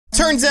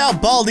Turns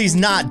out Baldi's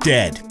not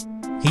dead.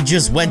 He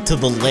just went to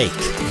the lake.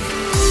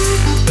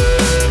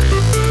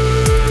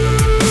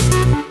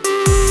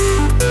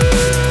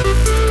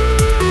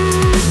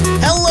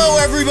 Hello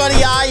everybody,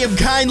 I am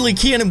Kindly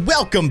Keyin and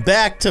welcome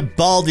back to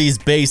Baldi's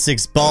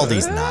Basics.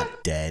 Baldi's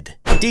not dead.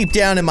 Deep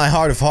down in my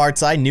heart of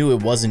hearts, I knew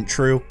it wasn't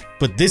true.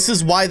 But this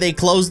is why they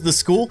closed the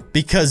school,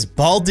 because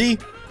Baldi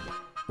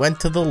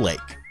went to the lake.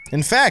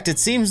 In fact, it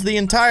seems the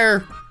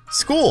entire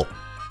school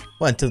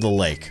went to the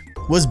lake.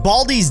 Was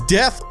Baldi's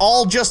death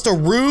all just a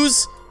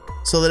ruse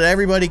so that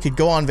everybody could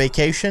go on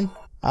vacation?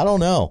 I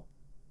don't know.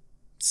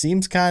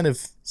 Seems kind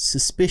of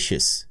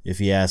suspicious, if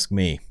you ask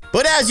me.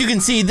 But as you can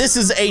see, this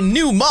is a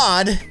new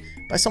mod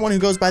by someone who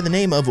goes by the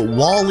name of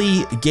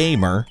Wally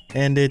Gamer,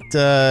 and it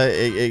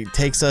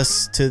takes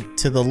us to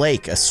the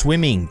lake, a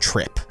swimming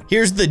trip.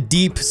 Here's the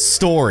deep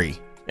story,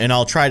 and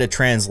I'll try to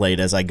translate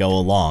as I go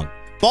along.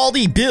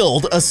 Baldi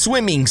built a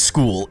swimming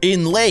school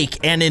in lake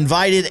and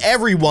invited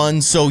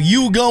everyone, so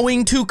you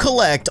going to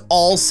collect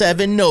all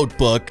 7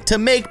 notebook to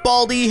make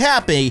Baldi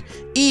happy,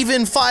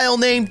 even file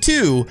name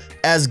 2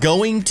 as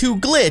going to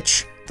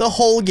glitch the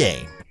whole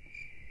game.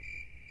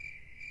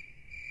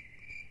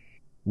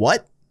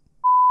 What?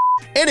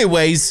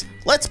 Anyways,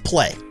 let's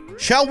play,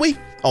 shall we?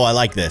 Oh, I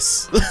like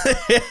this.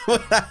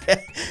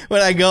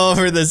 when I go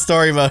over the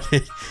story mode,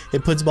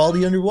 it puts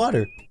Baldi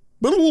underwater.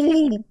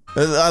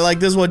 I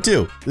like this one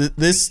too.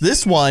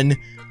 This one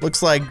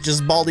looks like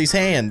just Baldi's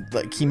hand.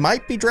 Like he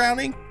might be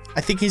drowning.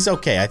 I think he's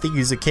okay. I think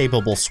he's a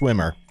capable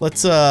swimmer.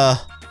 Let's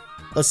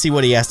see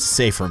what he has to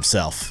say for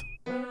himself.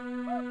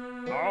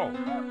 Oh,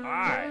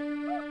 hi.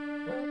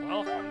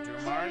 Welcome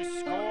to my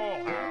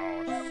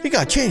schoolhouse. He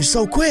got changed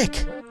so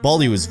quick.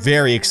 Baldi was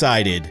very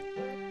excited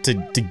to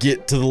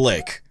get to the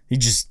lake. He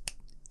just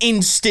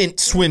instant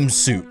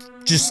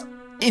swimsuit, just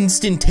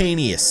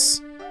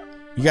instantaneous.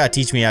 You gotta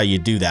teach me how you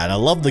do that. I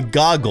love the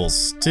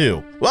goggles,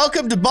 too.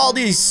 Welcome to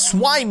Baldi's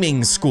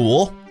swimming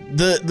school.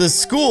 The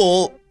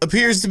school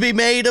appears to be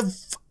made of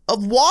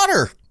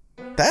water.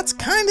 That's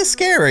kind of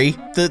scary.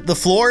 The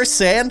floor is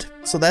sand,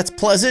 so that's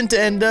pleasant,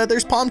 and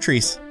there's palm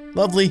trees.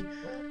 Lovely,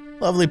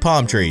 lovely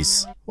palm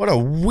trees. What a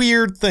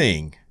weird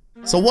thing.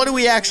 So what do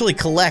we actually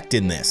collect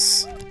in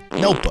this?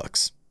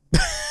 Notebooks.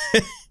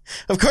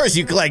 Of course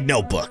you collect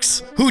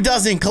notebooks. Who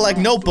doesn't collect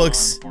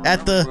notebooks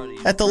at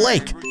the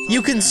lake?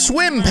 You can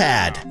swim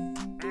pad.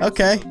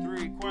 Okay.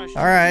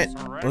 All right.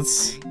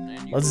 Let's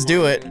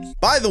do it.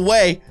 By the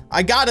way,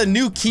 I got a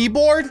new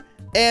keyboard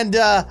and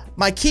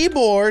my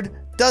keyboard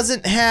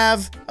doesn't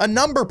have a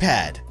number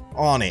pad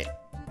on it.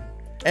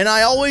 And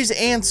I always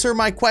answer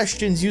my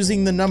questions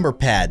using the number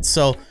pad.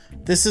 So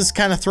this is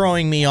kind of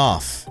throwing me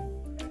off.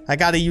 I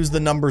got to use the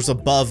numbers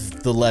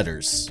above the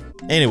letters.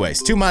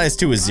 Anyways, 2 minus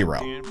 2 is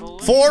 0.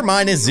 4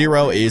 minus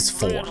 0 is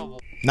 4.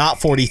 Not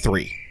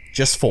 43,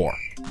 just 4.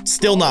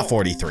 Still not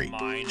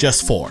 43,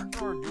 just 4.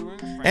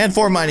 And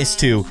 4 minus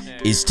 2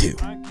 is 2.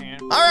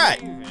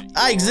 Alright,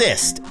 I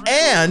exist.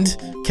 And,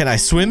 can I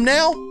swim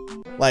now?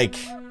 Like,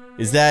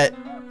 is that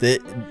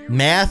the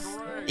math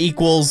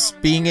equals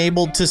being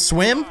able to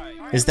swim?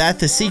 Is that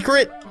the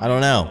secret? I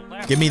don't know.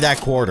 Give me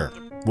that quarter.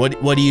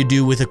 What do you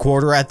do with a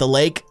quarter at the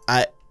lake?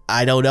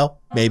 I don't know.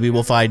 Maybe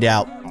we'll find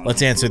out.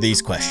 Let's answer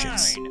these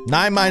questions.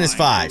 9 minus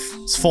 5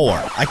 is 4.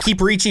 I keep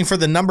reaching for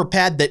the number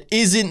pad that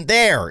isn't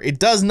there. It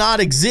does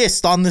not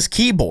exist on this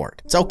keyboard.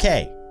 It's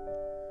okay.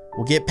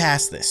 We'll get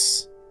past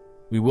this.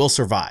 We will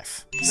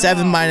survive.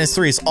 7 minus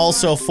 3 is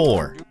also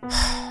 4.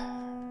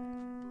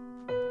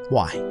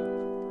 Why?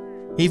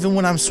 Even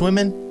when I'm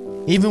swimming?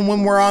 Even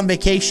when we're on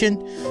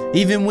vacation?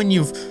 Even when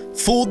you've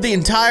fooled the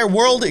entire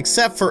world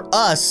except for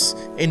us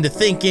into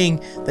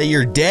thinking that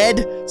you're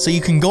dead so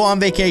you can go on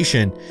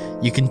vacation,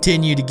 you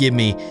continue to give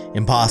me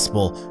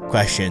impossible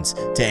questions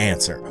to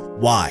answer.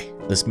 Why?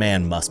 This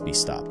man must be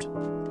stopped.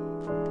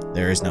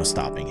 There is no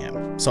stopping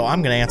him. So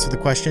I'm gonna answer the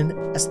question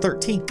as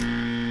 13.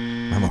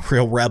 I'm a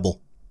real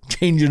rebel.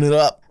 Changing it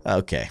up.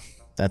 Okay,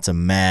 that's a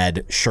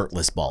mad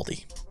shirtless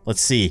Baldi.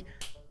 Let's see,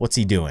 what's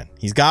he doing?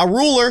 He's got a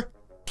ruler.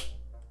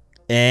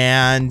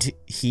 And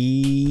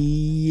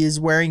he is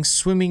wearing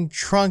swimming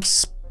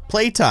trunks.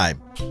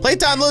 Playtime.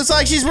 Playtime looks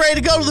like she's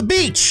ready to go to the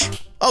beach.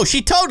 Oh,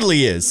 she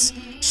totally is.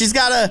 She's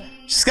got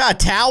a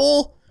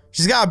towel.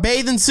 She's got a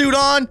bathing suit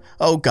on.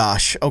 Oh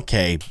gosh.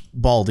 Okay,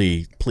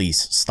 Baldi, please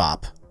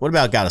stop. What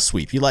about got a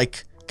sweep? You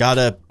like got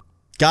a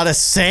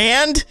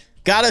sand?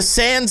 Got a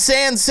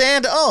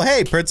sand? Oh,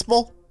 hey,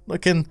 principal.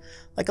 Looking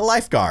like a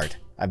lifeguard.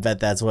 I bet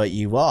that's what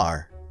you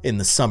are in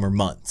the summer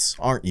months,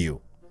 aren't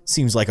you?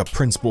 Seems like a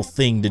principal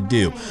thing to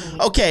do.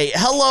 Okay,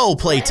 hello,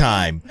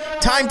 playtime.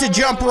 Time to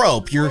jump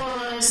rope. You're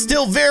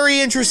still very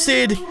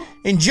interested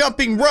in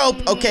jumping rope.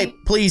 Okay,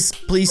 please,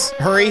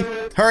 hurry.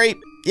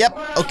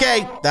 Yep,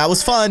 okay, that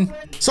was fun.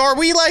 So are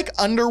we like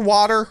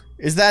underwater?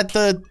 Is that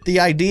the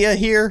idea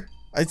here?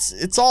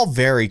 It's all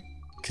very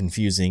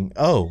confusing.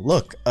 Oh,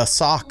 look, a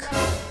sock.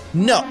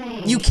 No,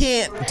 you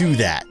can't do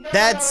that.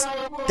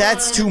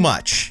 That's too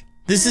much.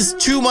 This is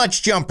too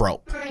much jump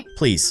rope.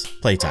 Please,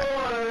 playtime.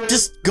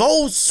 Just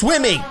go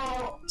swimming.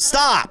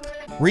 Stop!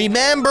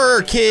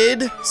 Remember,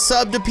 kid,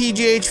 sub to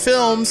PGH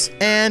Films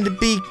and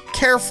be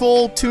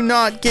careful to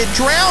not get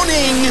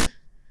drowning.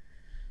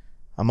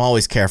 I'm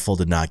always careful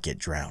to not get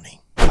drowning.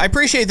 I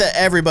appreciate that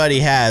everybody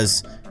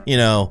has, you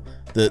know,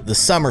 the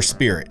summer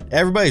spirit.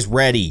 Everybody's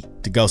ready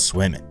to go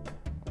swimming,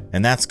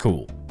 and that's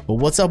cool. But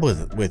what's up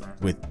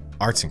with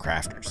arts and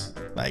crafters?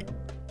 Like,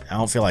 I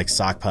don't feel like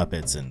sock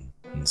puppets and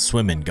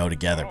swimming go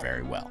together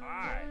very well.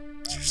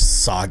 They're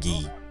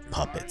soggy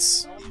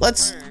puppets.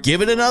 Let's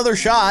give it another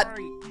shot,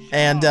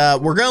 and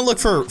we're gonna look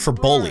for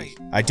Bully.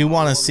 I do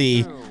want to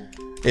see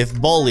if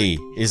Bully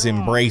is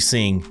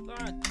embracing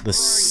the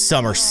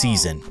summer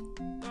season,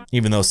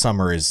 even though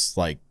summer is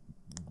like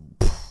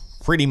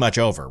pretty much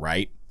over,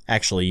 right?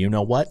 Actually, you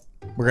know what?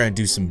 We're gonna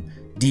do some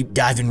deep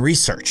diving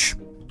research.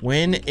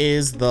 When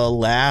is the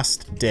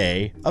last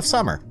day of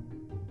summer?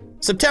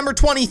 September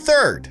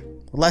 23rd,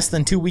 less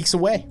than 2 weeks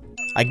away.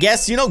 I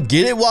guess, you know,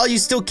 get it while you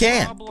still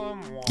can.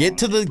 Get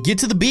to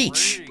the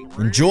beach.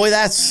 Enjoy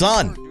that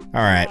sun.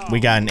 All right, we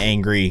got an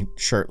angry,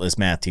 shirtless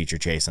math teacher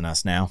chasing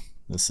us now.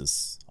 This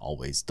is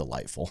always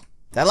delightful.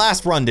 That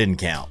last run didn't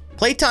count.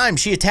 Playtime,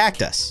 she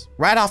attacked us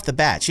right off the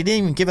bat. She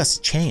didn't even give us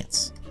a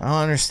chance. I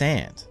don't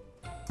understand.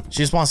 She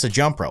just wants to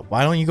jump rope.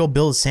 Why don't you go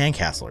build a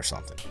sandcastle or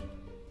something?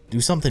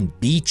 Do something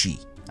beachy.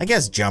 I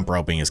guess jump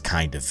roping is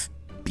kind of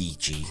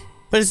beachy,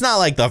 but it's not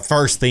like the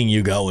first thing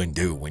you go and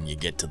do when you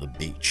get to the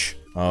beach.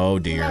 Oh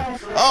dear.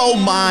 Oh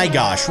my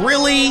gosh,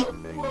 really?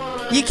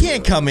 You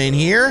can't come in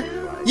here.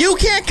 You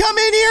can't come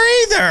in here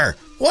either.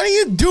 What are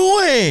you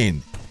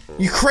doing?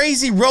 You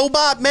crazy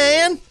robot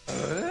man?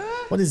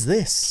 What is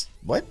this?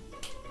 What?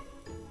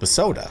 The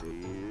soda,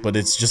 but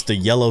it's just a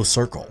yellow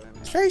circle.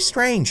 It's very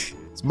strange.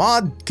 This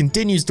mod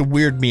continues to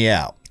weird me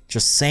out.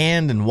 Just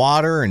sand and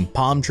water and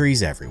palm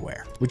trees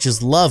everywhere, which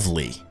is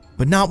lovely,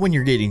 but not when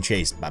you're getting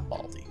chased by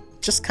Baldi.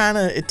 Just kind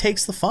of, it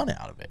takes the fun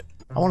out of it.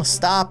 I want to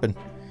stop and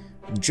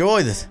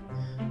enjoy the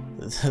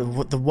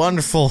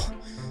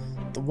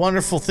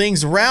wonderful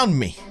things around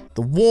me.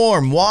 The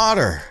warm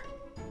water,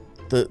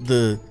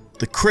 the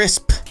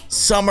crisp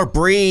summer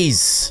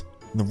breeze,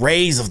 the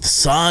rays of the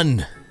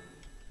sun.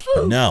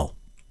 But no,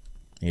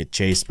 I get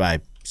chased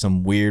by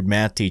some weird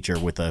math teacher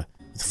with a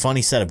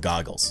funny set of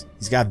goggles.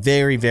 He's got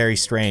very, very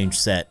strange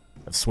set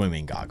of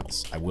swimming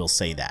goggles. I will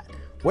say that.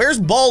 Where's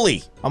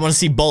Bully? I want to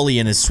see Bully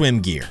in his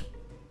swim gear.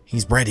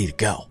 He's ready to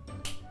go.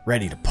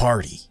 Ready to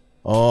party.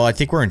 Oh, I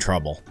think we're in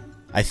trouble.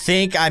 I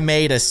think I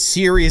made a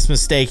serious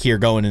mistake here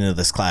going into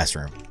this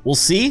classroom. We'll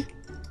see.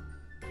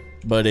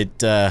 But it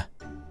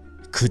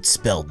could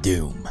spell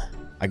doom.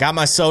 I got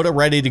my soda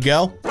ready to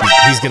go.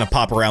 He's gonna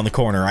pop around the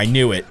corner. I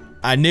knew it.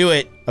 I knew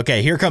it.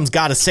 Okay, here comes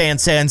gotta sand.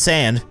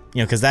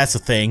 You know, because that's a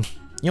thing.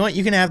 You know what?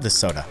 You can have this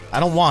soda. I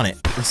don't want it.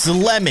 It's a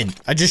lemon.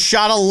 I just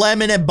shot a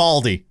lemon at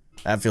Baldi.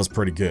 That feels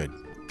pretty good.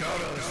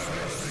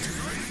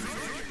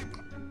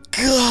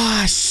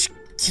 Gosh,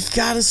 you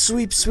gotta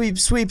sweep.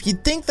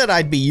 You'd think that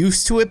I'd be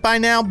used to it by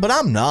now, but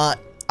I'm not.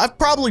 I've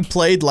probably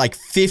played like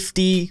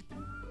 50,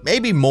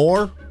 maybe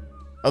more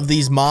of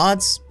these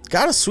mods.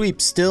 Gotta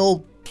sweep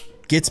still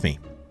gets me.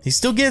 He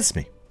still gets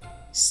me.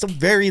 He's still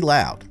very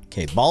loud.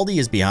 Okay, Baldi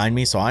is behind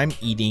me, so I'm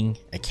eating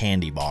a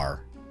candy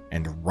bar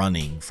and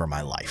running for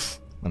my life.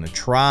 I'm gonna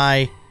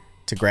try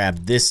to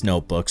grab this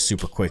notebook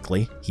super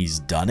quickly. He's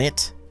done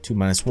it. 2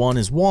 minus 1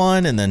 is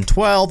 1, and then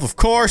 12, of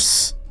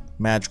course.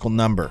 Magical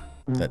number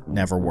that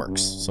never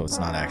works, so it's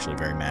not actually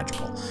very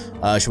magical.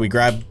 Should we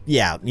grab,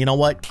 yeah, you know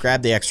what?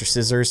 Grab the extra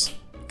scissors.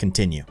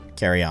 Continue.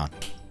 Carry on.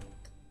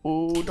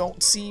 Oh,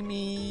 don't see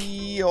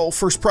me. Oh,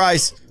 first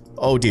prize.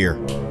 Oh dear.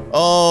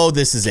 Oh,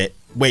 this is it.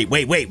 Wait.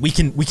 We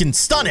can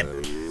stun him.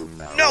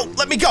 No,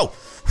 let me go.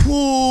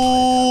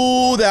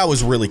 Ooh, that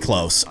was really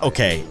close.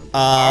 Okay.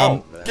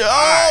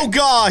 Oh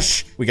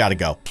gosh. We gotta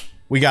go.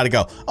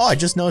 Oh, I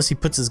just noticed he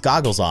puts his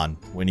goggles on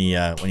when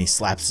he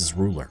slaps his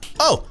ruler.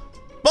 Oh,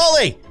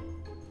 Bully!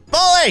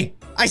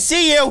 I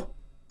see you.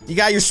 You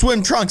got your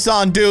swim trunks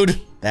on,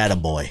 dude.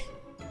 Attaboy.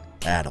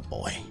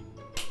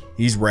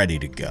 He's ready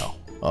to go.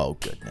 Oh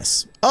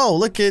goodness. Oh,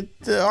 look at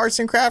the Arts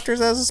and Crafters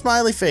has a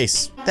smiley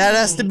face. That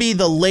has to be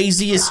the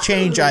laziest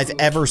change I've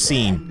ever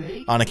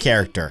seen on a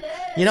character.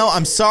 You know,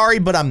 I'm sorry,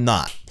 but I'm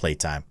not.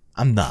 Playtime.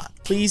 I'm not.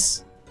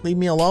 Please, leave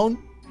me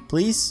alone.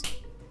 Please.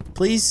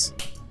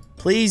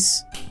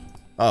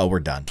 Oh, we're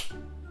done.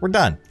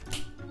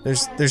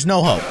 There's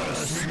no hope.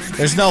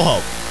 There's no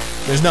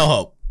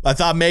hope. I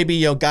thought maybe,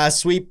 you know, God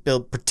Sweep, he'll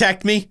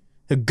protect me,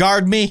 he'll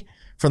guard me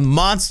from the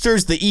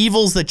monsters, the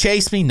evils that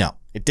chase me. No,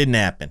 it didn't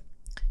happen.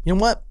 You know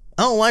what?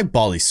 I don't like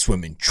Baldi's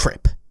swimming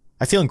trip.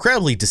 I feel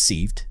incredibly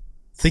deceived,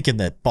 thinking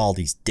that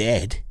Baldi's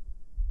dead.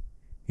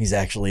 He's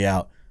actually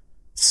out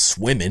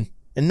swimming,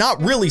 and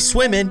not really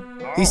swimming.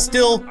 He's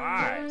still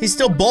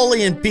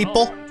bullying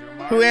people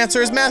who answer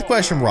his math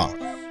question wrong.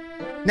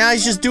 Now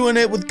he's just doing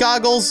it with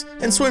goggles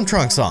and swim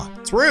trunks on.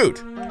 It's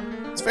rude.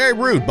 It's very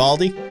rude,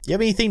 Baldi. Do you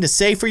have anything to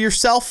say for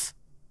yourself?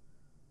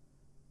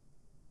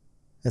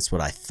 That's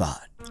what I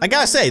thought. I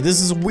gotta say, this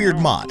is a weird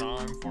mod.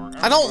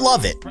 I don't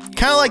love it.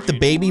 Kind of like the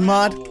baby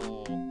mod,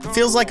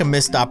 feels like a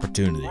missed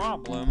opportunity.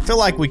 I feel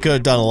like we could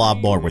have done a lot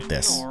more with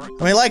this.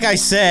 I mean, like I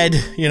said,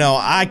 you know,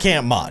 I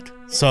can't mod,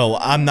 so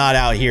I'm not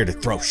out here to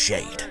throw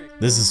shade.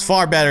 This is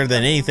far better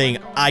than anything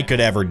I could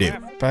ever do.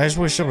 But I just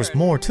wish there was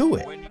more to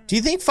it. Do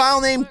you think file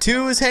name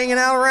 2 is hanging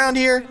out around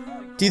here?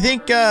 Do you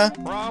think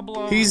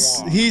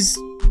he's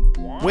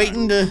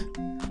waiting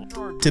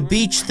to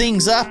beach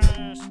things up?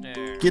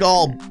 Get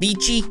all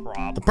beachy?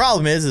 The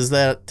problem is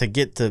that to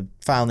get to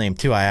file name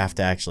 2, I have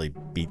to actually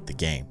beat the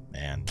game.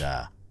 And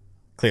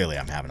clearly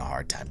I'm having a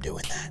hard time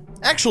doing that.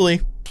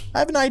 Actually, I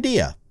have an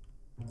idea.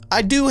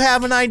 I do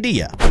have an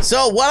idea.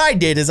 So what I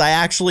did is I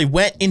actually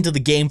went into the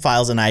game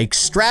files and I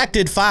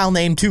extracted file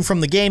name 2 from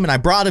the game and I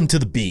brought him to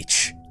the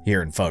beach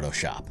here in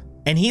Photoshop.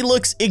 And he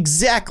looks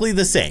exactly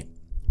the same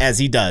as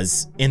he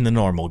does in the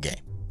normal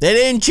game. They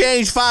didn't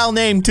change file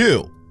name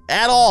 2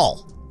 at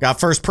all. Got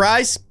first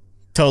prize,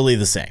 totally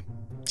the same.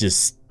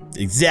 Just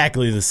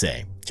exactly the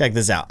same. Check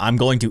this out. I'm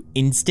going to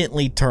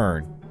instantly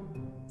turn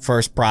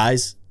first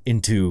prize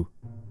into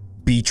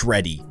beach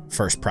ready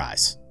first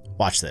prize.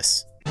 Watch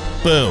this.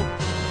 Boom.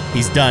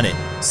 He's done it.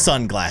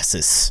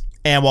 Sunglasses.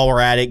 And while we're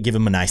at it, give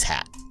him a nice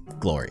hat.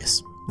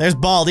 Glorious. There's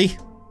Baldi.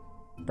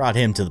 Brought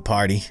him to the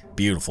party.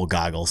 Beautiful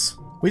goggles.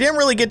 We didn't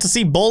really get to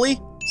see Bully,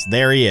 so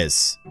there he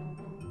is.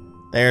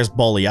 There's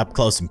Bully up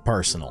close and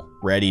personal,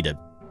 ready to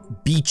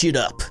beach it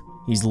up.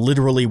 He's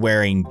literally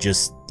wearing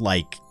just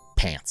like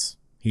pants.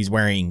 He's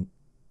wearing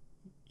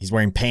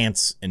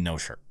pants and no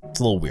shirt. It's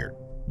a little weird,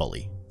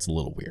 Bully. It's a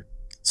little weird.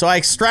 So I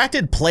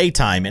extracted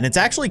playtime, and it's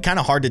actually kind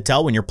of hard to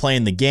tell when you're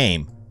playing the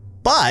game,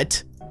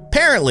 but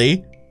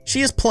apparently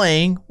she is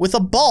playing with a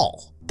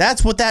ball.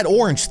 That's what that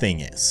orange thing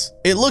is.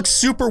 It looks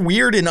super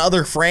weird in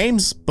other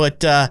frames,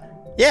 but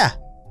yeah,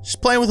 she's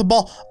playing with a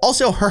ball.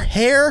 Also, her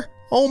hair,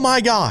 oh my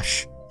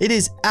gosh, it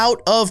is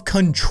out of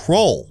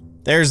control.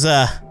 There's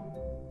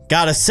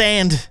got a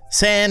sand.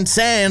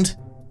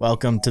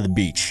 Welcome to the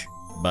beach,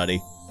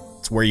 buddy.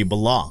 It's where you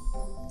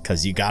belong,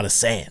 because you got a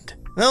sand.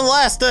 And then the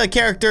last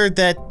character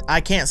that I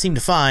can't seem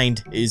to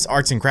find is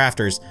Arts and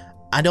Crafters.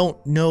 I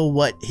don't know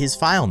what his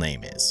file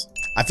name is.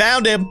 I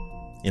found him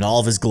in all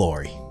of his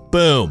glory.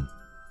 Boom.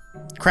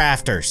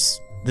 Crafters.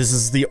 This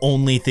is the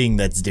only thing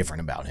that's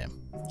different about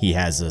him. He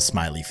has a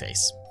smiley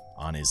face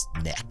on his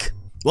neck.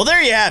 Well,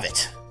 there you have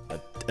it.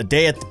 A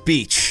day at the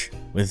beach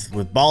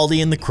with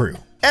Baldi and the crew.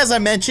 As I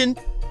mentioned,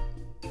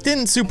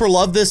 didn't super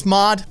love this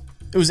mod.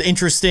 It was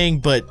interesting,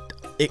 but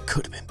it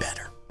could have been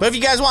better. But if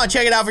you guys want to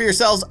check it out for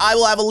yourselves, I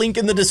will have a link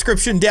in the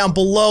description down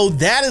below.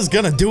 That is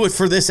gonna do it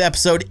for this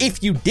episode.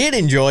 If you did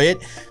enjoy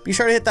it, be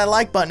sure to hit that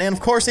like button. And of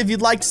course, if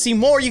you'd like to see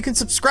more, you can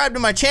subscribe to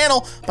my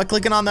channel by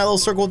clicking on that little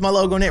circle with my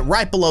logo in it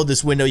right below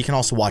this window. You can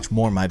also watch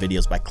more of my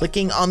videos by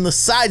clicking on the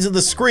sides of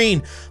the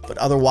screen. But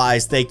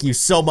otherwise, thank you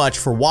so much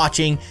for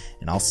watching,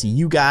 and I'll see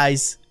you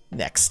guys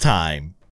next time.